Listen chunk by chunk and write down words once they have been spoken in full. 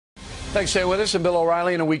Thanks for staying with us. I'm Bill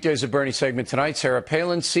O'Reilly in a Weekdays at Bernie segment tonight. Sarah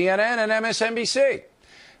Palin, CNN, and MSNBC. It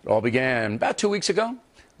all began about 2 weeks ago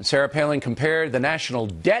when Sarah Palin compared the national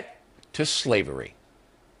debt to slavery.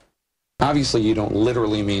 Obviously, you don't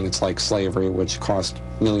literally mean it's like slavery, which cost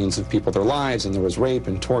millions of people their lives, and there was rape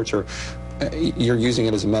and torture. You're using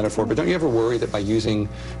it as a metaphor, but don't you ever worry that by using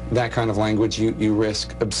that kind of language, you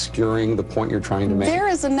risk obscuring the point you're trying to make? There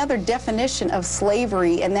is another definition of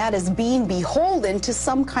slavery, and that is being beholden to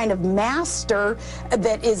some kind of master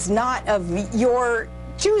that is not of your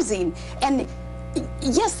choosing. And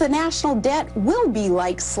yes, the national debt will be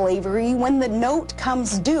like slavery when the note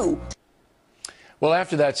comes due. Well,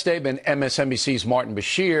 after that statement, MSNBC's Martin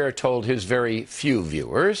Bashir told his very few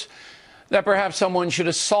viewers that perhaps someone should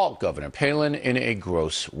assault Governor Palin in a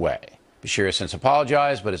gross way. Bashir has since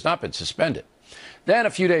apologized, but has not been suspended. Then, a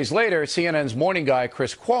few days later, CNN's morning guy,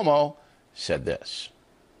 Chris Cuomo, said this.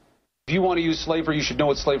 If you want to use slavery, you should know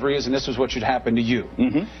what slavery is, and this is what should happen to you.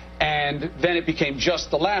 And then it became just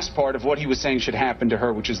the last part of what he was saying should happen to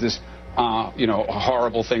her, which is this, a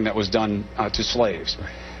horrible thing that was done to slaves.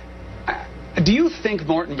 Do you think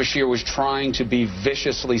Martin Bashir was trying to be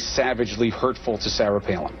viciously, savagely hurtful to Sarah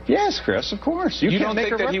Palin? Yes, Chris, of course. You don't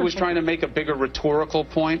think that he was trying to make a bigger rhetorical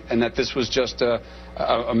point and that this was just a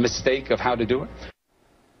mistake of how to do it?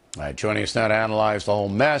 All right, joining us now to analyze the whole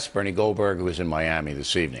mess, Bernie Goldberg, who was in Miami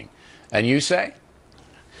this evening. And you say?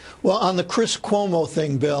 Well, on the Chris Cuomo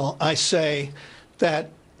thing, Bill, I say that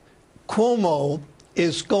Cuomo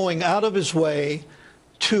is going out of his way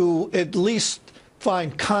to at least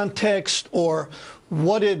find context, or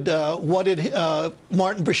what did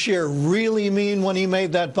Martin Bashir really mean when he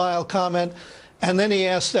made that vile comment? And then he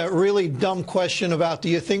asked that really dumb question about, do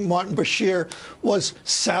you think Martin Bashir was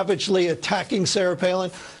savagely attacking Sarah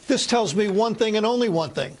Palin? This tells me one thing and only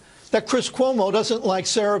one thing, that Chris Cuomo doesn't like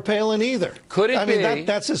Sarah Palin either. Could it be? I mean,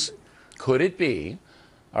 that's his... Could it be?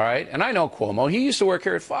 All right, and I know Cuomo. He used to work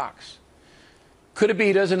here at Fox. Could it be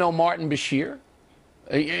he doesn't know Martin Bashir?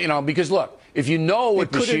 Because look, if you know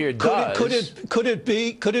what Bashir does, could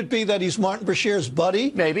it be that he's Martin Bashir's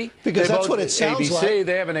buddy? Maybe, because that's what it sounds ABC, like.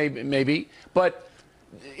 They have maybe, but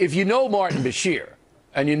if you know Martin Bashir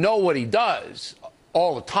and you know what he does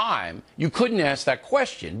all the time, you couldn't ask that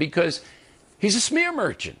question because he's a smear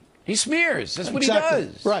merchant. He smears. That's what he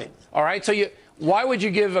does. Right. All right. So why would you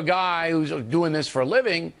give a guy who's doing this for a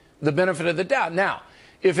living the benefit of the doubt? Now,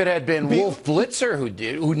 if it had been Wolf Blitzer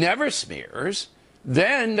who never smears,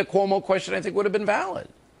 then the Cuomo question, I think, would have been valid.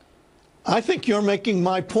 I think you're making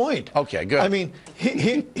my point. Okay, good. I mean,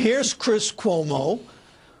 here's Chris Cuomo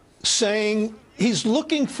saying he's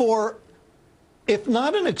looking for, if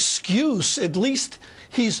not an excuse, at least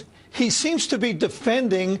he seems to be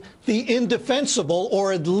defending the indefensible,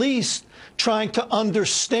 or at least trying to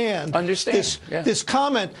understand this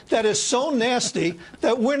comment that is so nasty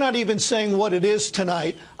that we're not even saying what it is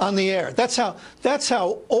tonight on the air. That's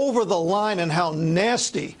how over the line and how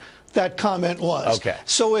nasty that comment was. Okay.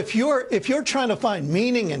 So if you're trying to find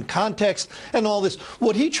meaning and context and all this,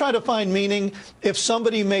 would he try to find meaning if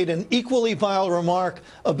somebody made an equally vile remark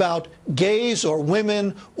about gays or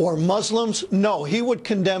women or Muslims? No, he would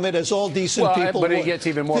condemn it as all decent people but would. it gets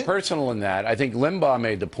even more personal than that. I think Limbaugh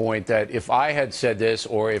made the point that if I had said this,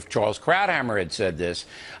 or if Charles Krauthammer had said this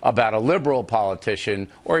about a liberal politician,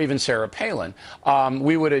 or even Sarah Palin,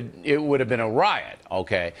 it would have been a riot.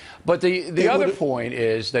 Okay, but the other point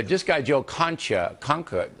is that this guy Joe Concha,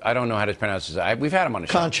 I don't know how to pronounce his name. We've had him on the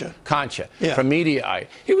show. Concha from Media Eye.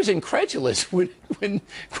 He was incredulous when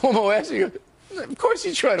Cuomo asked him. Of course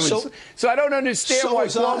he's trying to. So I don't understand why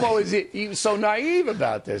Cuomo is so naive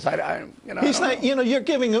about this. He's not. You're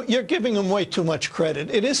giving him way too much credit.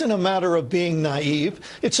 It isn't a matter of being naive.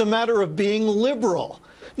 It's a matter of being liberal.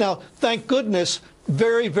 Now, thank goodness,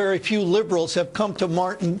 very, very few liberals have come to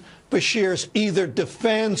Martin Bashir's either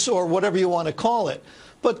defense or whatever you want to call it.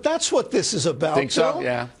 But that's what this is about. Think so?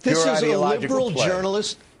 Yeah. This is a liberal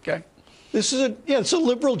journalist. Okay. This is it's a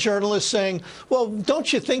liberal journalist saying, well,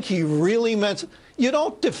 don't you think he really meant? You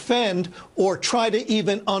don't defend or try to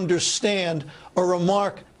even understand a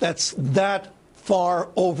remark that's that far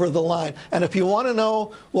over the line. And if you want to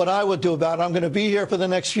know what I would do about it, I'm going to be here for the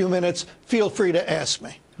next few minutes. Feel free to ask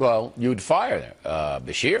me. Well, you'd fire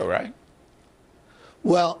Bashir, right?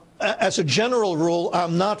 Well, as a general rule,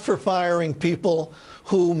 I'm not for firing people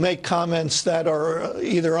who make comments that are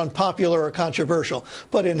either unpopular or controversial.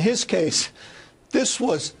 But in his case, this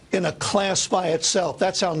was in a class by itself.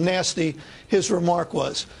 That's how nasty his remark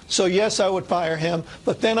was. So, yes, I would fire him,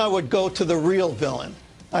 but then I would go to the real villain.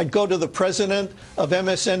 I'd go to the president of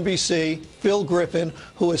MSNBC, Bill Griffin,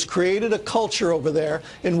 who has created a culture over there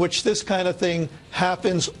in which this kind of thing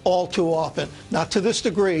happens all too often. Not to this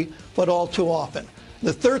degree, but all too often.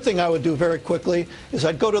 The third thing I would do very quickly is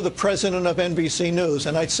I'd go to the president of NBC News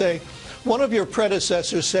and I'd say, one of your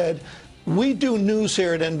predecessors said, we do news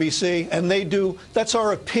here at NBC, and they do, that's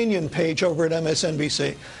our opinion page over at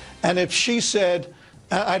MSNBC. And if she said,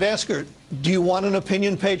 I'd ask her, do you want an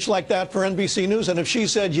opinion page like that for NBC News? And if she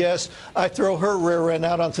said yes, I throw her rear end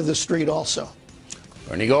out onto the street also.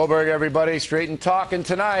 Bernie Goldberg, everybody, straight and talking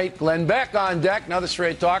tonight. Glenn Beck on deck, another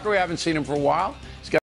straight talker. We haven't seen him for a while.